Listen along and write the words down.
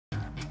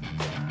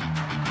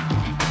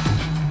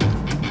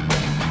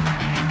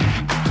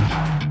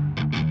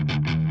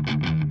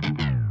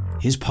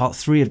Here's part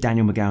 3 of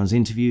Daniel McGowan's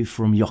interview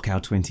from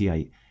Yokkao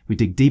 28. We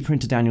dig deeper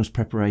into Daniel's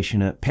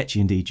preparation at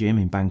Petchyindee gym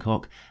in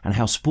Bangkok and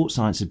how sports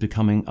science is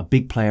becoming a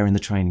big player in the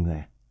training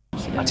there.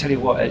 I tell you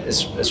what,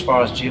 as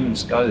far as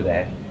gyms go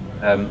there,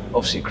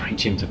 obviously a great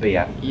gym to be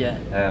at. Yeah.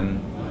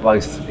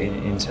 Both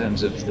in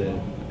terms of the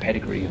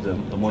pedigree of the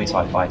Muay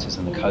Thai fighters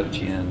and the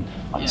coaching and,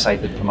 like I say,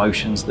 the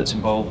promotions that's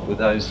involved with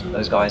those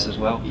guys as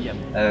well. Yeah.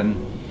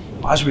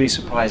 I was really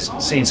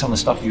surprised seeing some of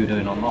the stuff you were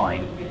doing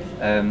online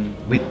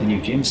with the new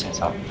gym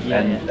setup,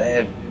 and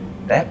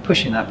they're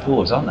pushing that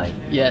forwards, aren't they?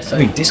 Yeah. So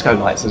I mean, disco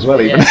lights as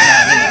well, even.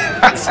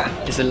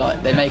 Yeah, it's a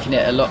lot. They're making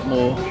it a lot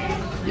more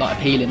like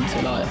appealing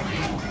to like,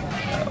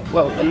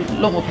 well, a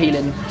lot more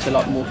appealing to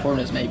like more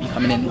foreigners maybe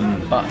coming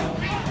in, but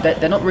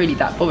they're not really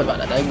that bothered about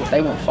that.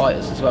 They want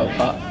fighters as well,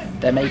 but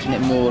they're making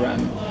it more.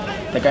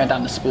 They're going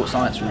down the sports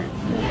science route,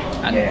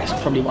 and it's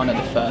probably one of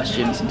the first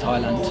gyms in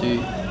Thailand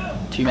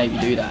to maybe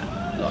do that.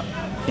 Like,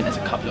 I think there's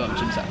a couple of other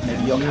gyms, that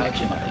maybe Yokkao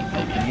gym, I think,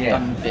 maybe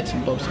done bits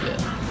and bobs of it.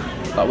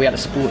 But we had a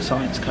sports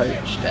science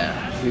coach there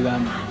who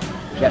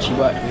he actually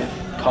worked with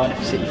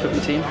Cardiff City football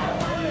team,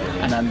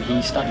 and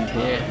he studied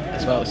here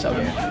as well. So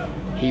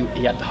he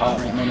had the heart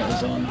rate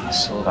monitors on. I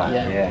saw that.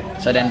 Yeah.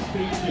 So then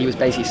he was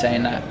basically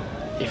saying that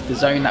if the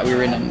zone that we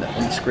were in on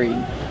the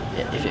screen,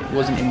 if it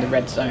wasn't in the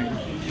red zone,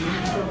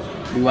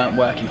 we weren't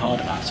working hard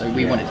enough. So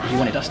he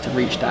wanted us to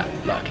reach that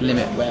like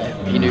limit where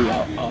he knew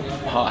our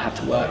heart had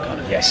to work kind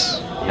of. Yes.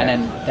 And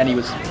then he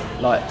was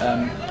like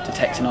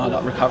detecting our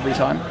like recovery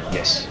time.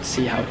 Yes.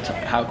 See how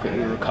quick we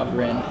were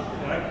recovering.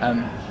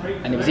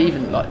 And it was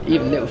even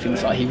little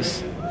things like he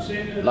was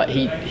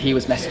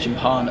messaging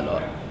Pan a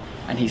lot,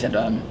 and he said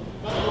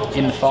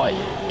in the fight,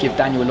 give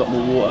Daniel a lot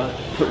more water,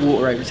 put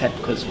water over his head,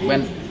 because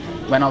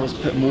when I was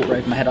putting water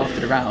over my head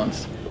after the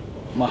rounds,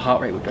 my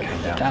heart rate would go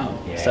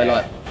down. Yeah. So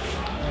like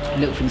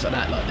little things like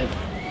that,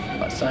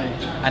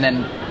 and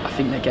then I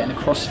think they're getting a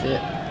CrossFit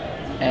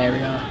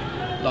area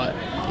like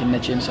in the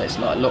gym, so it's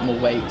like a lot more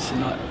weights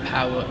and like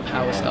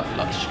power stuff,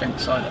 like strength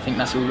side. I think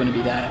that's all going to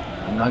be there.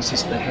 I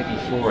noticed the heavy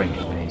flooring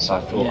coming in, so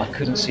I thought I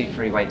couldn't see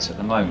free weights at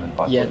the moment.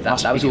 But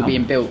that was all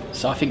being built.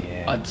 So I think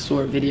I saw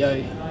a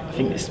video. I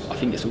think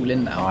it's all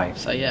in now. Right.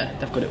 So yeah,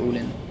 they've got it all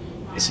in.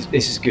 This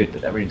is good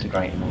that they're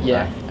integrating all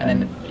that. And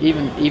then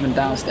even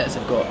downstairs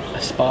they've got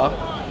a spa.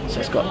 So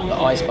it's got the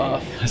ice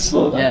bath. I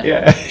saw that.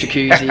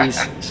 Jacuzzis,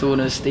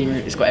 saunas, steam room.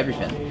 It's got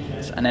everything.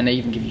 And then they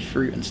even give you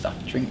fruit and stuff,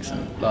 drinks,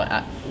 and like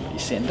you're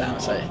sitting down.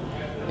 So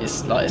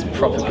it's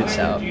proper good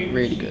setup,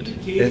 really good.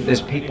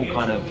 There's people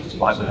kind of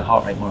like with the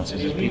heart rate monitors.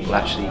 There's people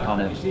actually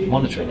kind of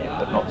monitoring it,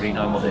 but not really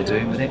knowing what they're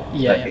doing with it.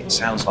 Yeah. But it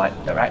sounds like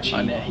they're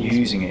actually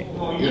using it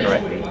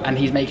correctly. And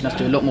he's making us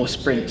do a lot more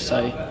sprints.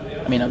 So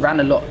I mean, I ran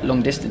a lot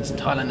long distance in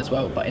Thailand as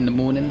well, but in the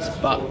mornings.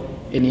 But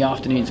in the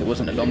afternoons, it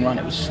wasn't a long run.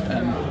 It was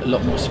a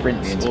lot more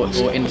sprints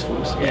or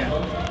intervals.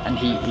 And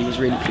he was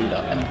really clued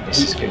up. And this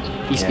is good.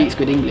 He speaks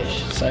good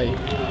English, so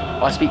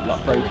I speak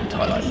like broken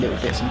Thai, like little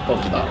bits and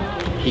bobs, but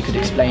he could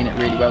explain it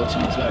really well to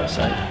me as well.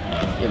 So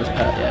it was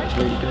it was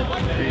really good.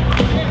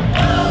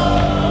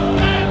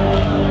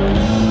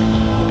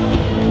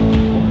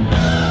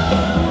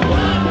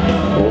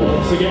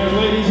 Once again,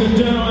 ladies and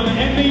gentlemen,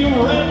 in the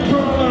red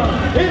corner,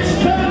 it's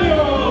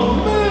Daniel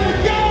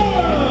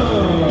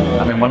McGowan!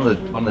 I mean, one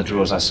of the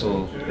draws I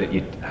saw that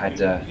you had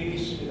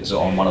is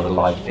on one of the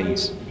live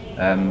feeds.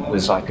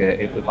 Was like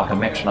a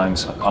metronome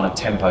kind of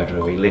tempo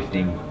drill. He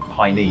lifting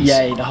high knees.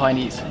 Yeah, the high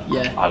knees.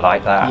 Yeah. I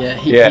like that. Yeah,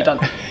 he done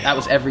that.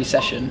 Was every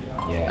session.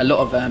 Yeah. A lot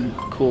of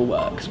core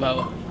work as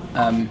well.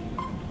 But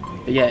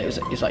yeah,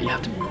 it's like you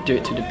have to do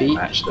it to the beat.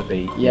 Match the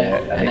beat. Yeah,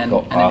 and then it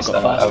got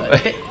faster.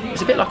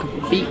 It's a bit like a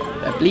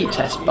bleep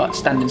test, but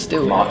standing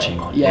still. Marching.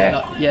 On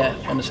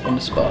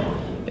the spot.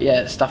 But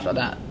yeah, stuff like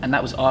that. And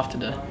that was after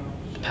the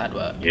pad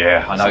work.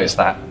 Yeah, I noticed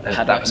that.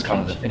 That was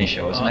kind of the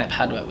finisher, wasn't it? The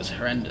pad work was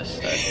horrendous.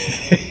 So.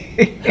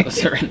 That was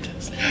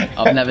horrendous.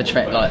 I've never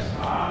trained like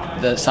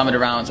some of the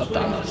rounds I've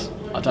done.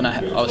 I don't know.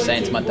 I was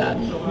saying to my dad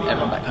and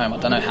everyone back home, I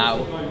don't know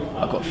how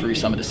I got through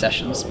some of the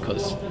sessions,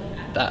 because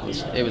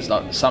it was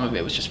like some of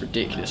it was just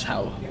ridiculous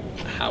how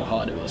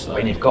hard it was. Like,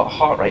 when you've got a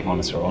heart rate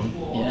monitor on,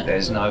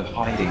 there's no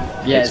hiding.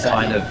 Yeah, it's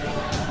kind of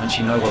once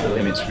you know what the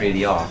limits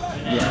really are.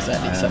 Yeah,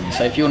 exactly.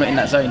 So if you're not in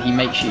that zone, he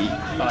makes you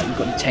like you've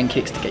got 10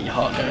 kicks to get your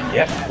heart going,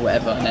 or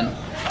whatever, and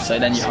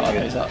then your heart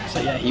goes up.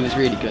 So yeah, he was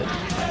really good.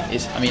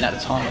 I mean, at the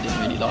time I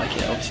didn't really like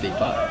it, obviously,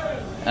 but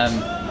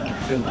you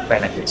can feel the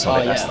benefits of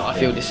it. I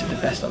feel this is the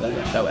best I've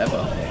ever felt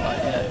ever.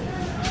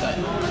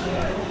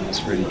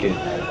 It's really good.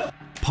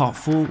 Part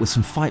 4 with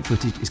some fight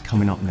footage is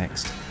coming up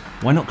next.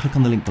 Why not click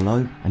on the link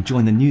below and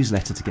join the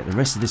newsletter to get the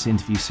rest of this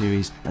interview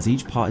series as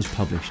each part is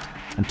published,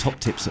 and top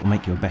tips that will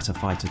make you a better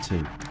fighter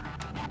too.